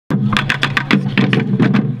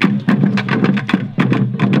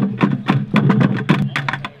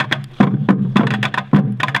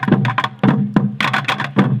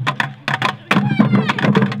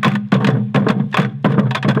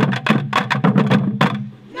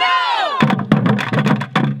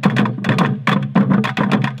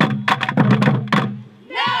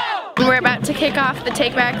kick off the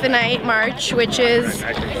Take Back the Night March, which is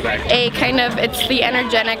it's the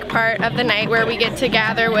energetic part of the night where we get to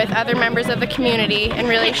gather with other members of the community and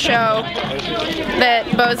really show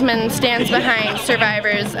that Bozeman stands behind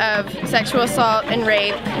survivors of sexual assault and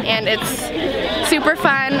rape, and it's super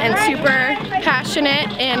fun and super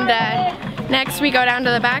passionate. And next we go down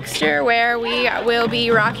to the Baxter where we will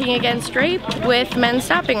be rocking against rape with Men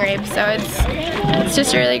Stopping Rape, so it's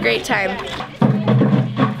just a really great time.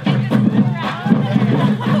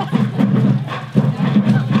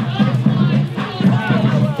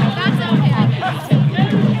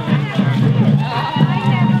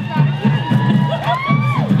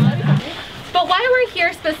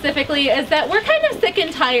 Specifically is that we're kind of sick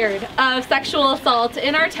and tired of sexual assault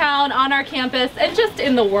in our town, on our campus, and just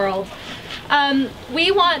in the world.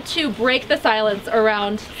 We want to break the silence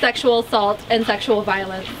around sexual assault and sexual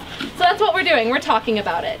violence. So that's what we're doing. We're talking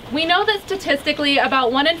about it. We know that statistically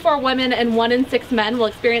about 1 in 4 women and 1 in 6 men will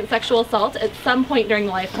experience sexual assault at some point during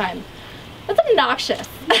the lifetime. That's obnoxious.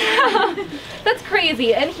 That's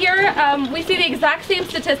crazy. And here we see the exact same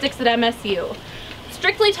statistics at MSU.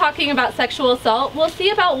 Strictly talking about sexual assault, we'll see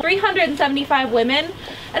about 375 women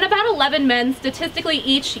and about 11 men statistically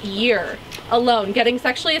each year alone getting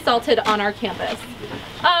sexually assaulted on our campus.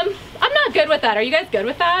 I'm not good with that. Are you guys good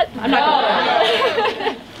with that? I'm not good with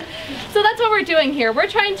that. So that's what we're doing here. We're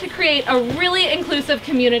trying to create a really inclusive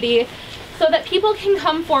community so that people can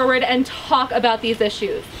come forward and talk about these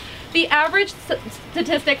issues. The average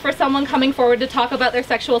statistic for someone coming forward to talk about their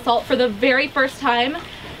sexual assault for the very first time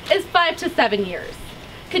is 5 to 7 years.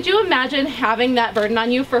 Could you imagine having that burden on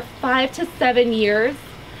you for 5 to 7 years?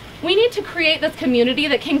 We need to create this community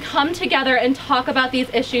that can come together and talk about these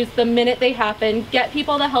issues the minute they happen, get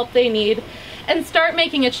people the help they need, and start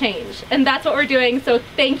making a change. And that's what we're doing, so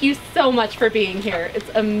thank you so much for being here. It's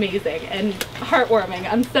amazing and heartwarming.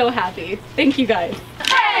 I'm so happy. Thank you guys.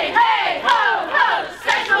 Hey, hey, ho!